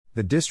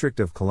The District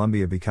of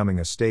Columbia becoming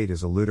a state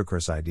is a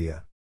ludicrous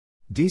idea.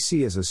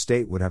 DC as a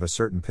state would have a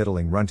certain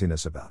piddling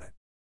runtiness about it.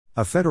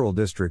 A federal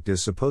district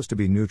is supposed to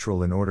be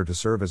neutral in order to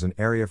serve as an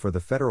area for the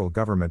federal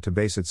government to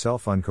base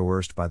itself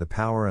uncoerced by the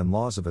power and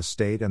laws of a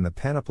state and the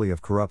panoply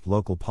of corrupt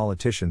local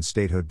politicians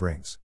statehood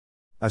brings.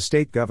 A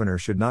state governor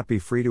should not be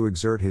free to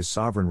exert his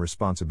sovereign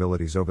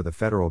responsibilities over the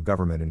federal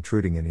government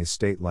intruding in his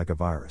state like a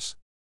virus.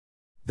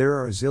 There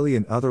are a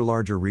zillion other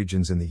larger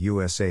regions in the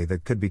USA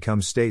that could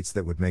become states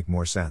that would make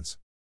more sense.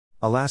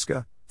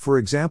 Alaska, for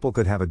example,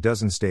 could have a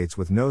dozen states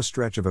with no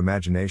stretch of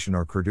imagination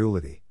or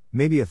credulity,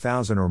 maybe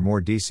 1,000 or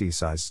more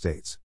DC-sized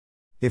states.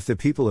 If the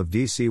people of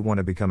DC want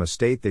to become a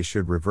state, they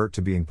should revert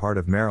to being part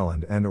of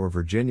Maryland and/or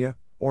Virginia,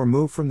 or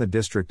move from the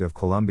District of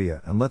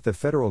Columbia and let the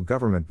federal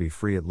government be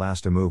free at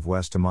last to move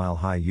west to Mile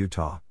High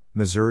Utah,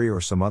 Missouri,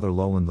 or some other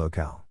lowland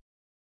locale.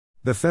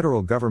 The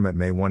federal government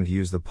may want to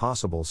use the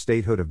possible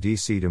statehood of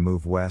DC to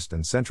move west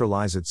and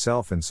centralize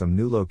itself in some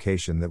new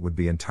location that would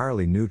be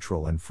entirely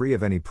neutral and free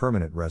of any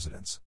permanent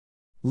residents.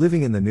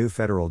 Living in the new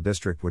federal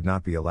district would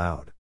not be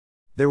allowed.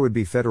 There would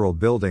be federal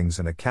buildings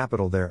and a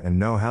capitol there and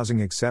no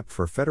housing except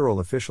for federal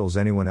officials.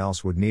 Anyone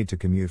else would need to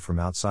commute from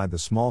outside the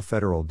small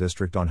federal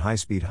district on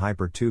high-speed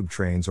hyper-tube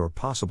trains or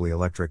possibly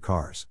electric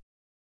cars.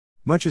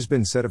 Much has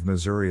been said of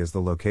Missouri as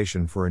the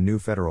location for a new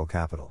federal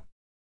capital.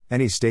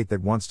 Any state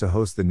that wants to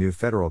host the new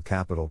federal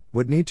capital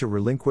would need to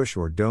relinquish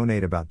or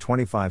donate about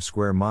 25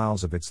 square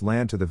miles of its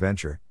land to the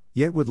venture,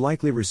 yet would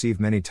likely receive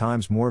many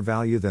times more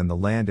value than the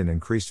land in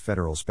increased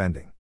federal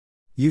spending.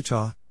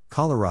 Utah,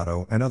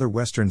 Colorado, and other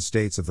western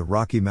states of the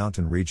Rocky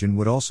Mountain region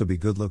would also be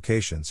good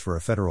locations for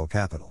a federal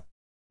capital.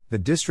 The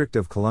District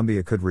of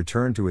Columbia could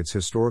return to its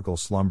historical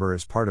slumber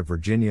as part of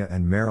Virginia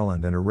and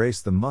Maryland and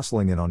erase the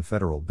muscling in on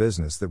federal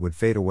business that would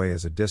fade away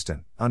as a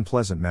distant,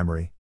 unpleasant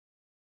memory.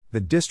 The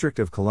District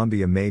of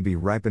Columbia may be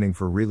ripening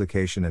for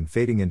relocation and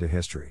fading into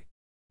history.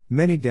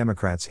 Many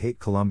Democrats hate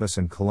Columbus,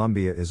 and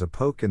Columbia is a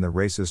poke in the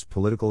racist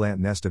political ant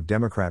nest of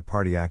Democrat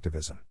Party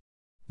activism.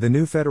 The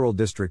new federal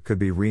district could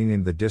be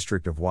renamed the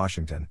District of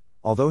Washington,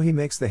 although he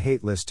makes the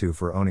hate list too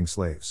for owning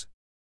slaves.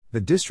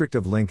 The District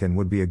of Lincoln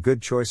would be a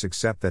good choice,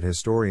 except that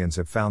historians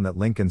have found that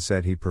Lincoln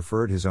said he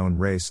preferred his own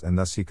race and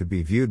thus he could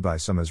be viewed by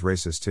some as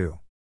racist too.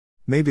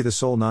 Maybe the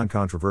sole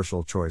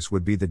non-controversial choice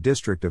would be the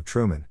District of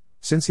Truman,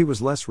 since he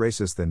was less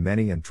racist than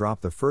many and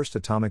dropped the first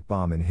atomic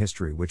bomb in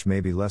history, which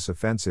may be less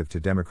offensive to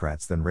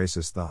Democrats than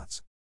racist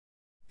thoughts.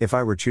 If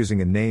I were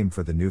choosing a name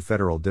for the new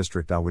federal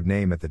district, I would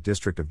name it the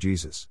District of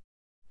Jesus.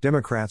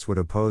 Democrats would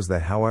oppose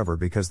that, however,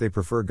 because they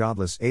prefer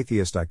godless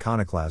atheist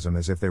iconoclasm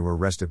as if they were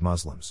restive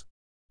Muslims.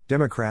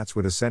 Democrats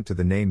would assent to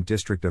the name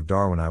District of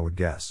Darwin, I would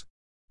guess.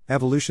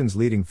 Evolution's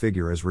leading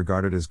figure is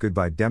regarded as good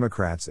by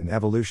Democrats and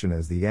evolution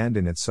as the end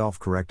in itself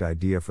correct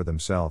idea for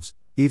themselves,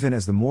 even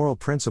as the moral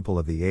principle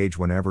of the age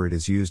whenever it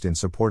is used in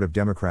support of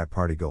Democrat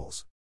Party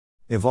goals.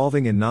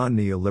 Evolving in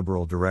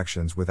non-neoliberal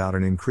directions without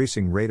an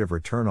increasing rate of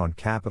return on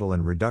capital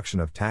and reduction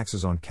of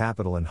taxes on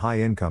capital and high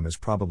income is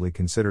probably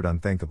considered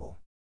unthinkable.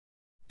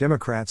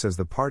 Democrats as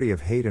the party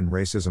of hate and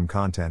racism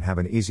content have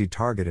an easy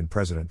target in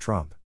President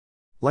Trump.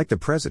 Like the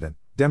president,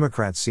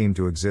 Democrats seem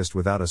to exist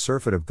without a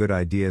surfeit of good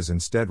ideas,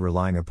 instead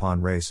relying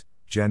upon race,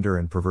 gender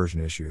and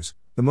perversion issues,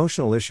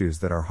 emotional issues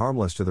that are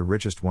harmless to the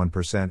richest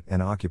 1%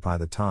 and occupy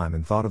the time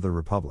and thought of the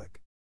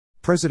republic.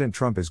 President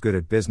Trump is good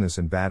at business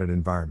and bad at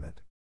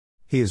environment.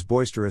 He is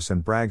boisterous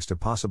and brags to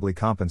possibly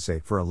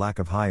compensate for a lack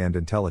of high-end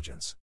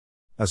intelligence.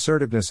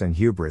 Assertiveness and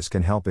hubris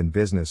can help in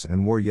business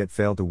and war, yet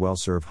fail to well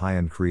serve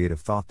high-end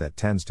creative thought that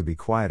tends to be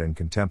quiet and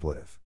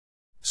contemplative.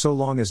 So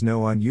long as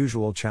no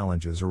unusual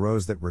challenges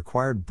arose that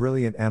required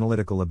brilliant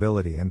analytical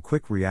ability and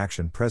quick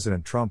reaction,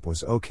 President Trump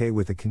was okay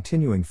with the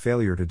continuing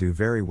failure to do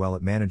very well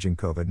at managing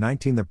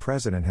COVID-19. The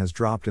president has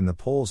dropped in the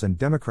polls and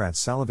Democrats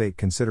salivate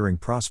considering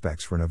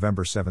prospects for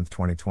November 7,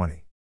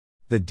 2020.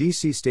 The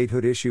DC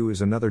statehood issue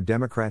is another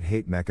Democrat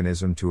hate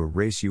mechanism to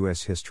erase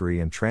U.S. history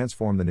and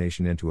transform the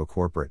nation into a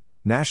corporate,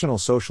 national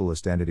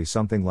socialist entity,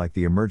 something like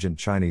the emergent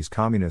Chinese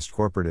communist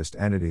corporatist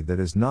entity that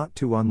is not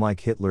too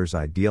unlike Hitler's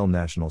ideal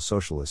national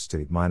socialist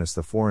state minus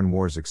the foreign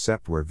wars,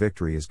 except where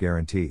victory is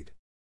guaranteed.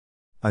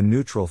 A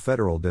neutral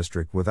federal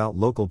district without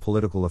local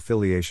political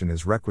affiliation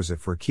is requisite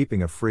for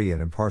keeping a free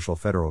and impartial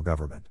federal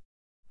government.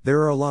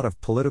 There are a lot of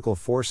political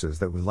forces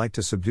that would like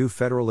to subdue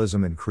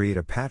federalism and create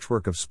a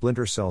patchwork of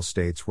splinter cell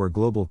states where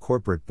global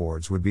corporate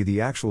boards would be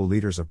the actual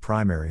leaders of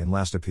primary and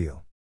last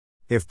appeal.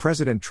 If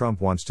President Trump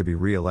wants to be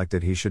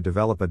re-elected, he should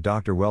develop a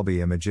Dr.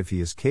 Welby image if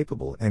he is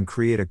capable and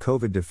create a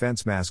COVID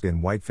defense mask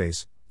in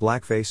whiteface,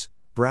 blackface,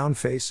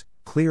 brownface,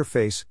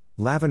 clearface,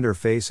 lavender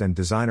face and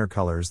designer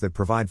colors that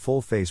provide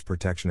full face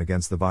protection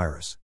against the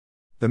virus.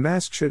 The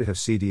mask should have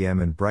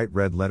CDM in bright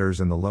red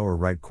letters in the lower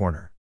right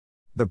corner.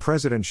 The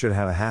president should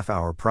have a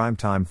half-hour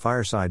primetime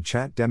fireside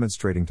chat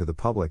demonstrating to the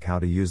public how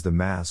to use the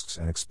masks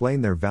and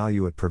explain their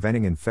value at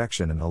preventing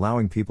infection and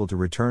allowing people to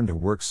return to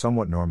work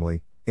somewhat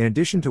normally, in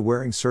addition to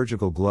wearing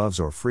surgical gloves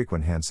or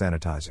frequent hand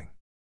sanitizing.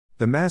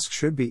 The mask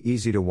should be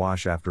easy to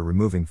wash after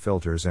removing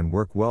filters and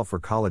work well for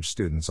college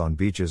students on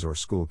beaches or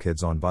school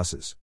kids on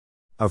buses.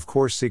 Of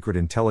course, secret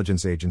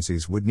intelligence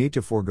agencies would need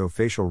to forego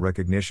facial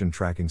recognition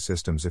tracking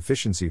systems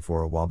efficiency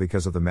for a while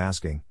because of the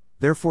masking,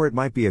 therefore it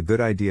might be a good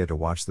idea to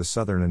watch the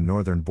southern and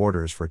northern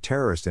borders for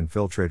terrorist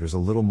infiltrators a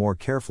little more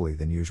carefully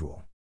than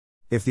usual.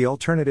 If the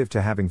alternative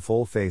to having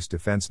full-face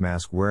defense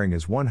mask wearing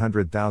is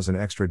 100,000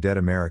 extra dead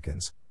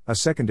Americans, a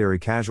secondary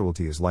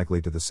casualty is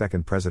likely to the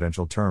second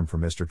presidential term for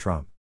Mr.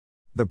 Trump.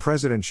 The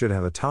president should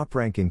have a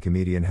top-ranking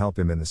comedian help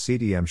him in the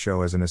CDM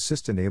show as an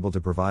assistant able to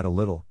provide a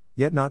little,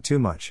 yet not too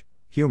much,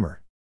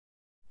 humor.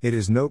 It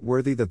is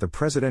noteworthy that the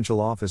presidential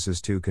office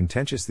is too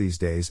contentious these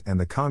days and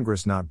the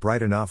Congress not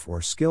bright enough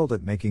or skilled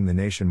at making the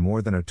nation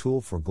more than a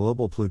tool for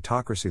global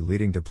plutocracy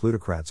leading to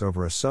plutocrats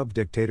over a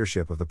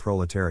sub-dictatorship of the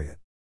proletariat.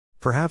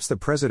 Perhaps the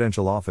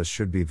presidential office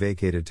should be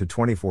vacated to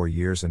 24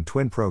 years and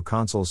twin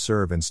pro-consuls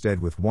serve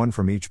instead with one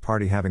from each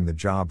party having the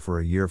job for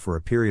a year for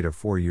a period of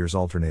 4 years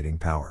alternating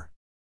power.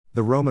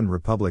 The Roman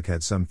Republic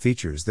had some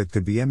features that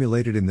could be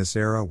emulated in this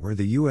era where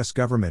the US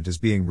government is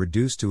being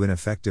reduced to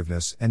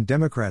ineffectiveness and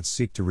Democrats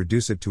seek to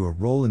reduce it to a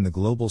role in the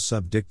global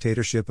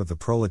sub-dictatorship of the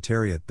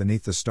proletariat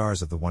beneath the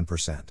stars of the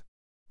 1%.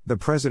 The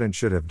president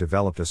should have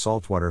developed a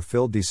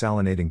saltwater-filled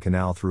desalinating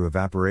canal through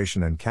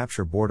evaporation and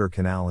capture border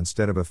canal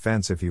instead of a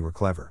fence if he were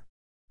clever.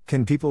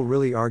 Can people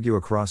really argue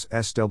across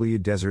SW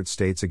desert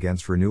states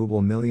against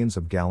renewable millions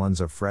of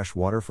gallons of fresh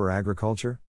water for agriculture?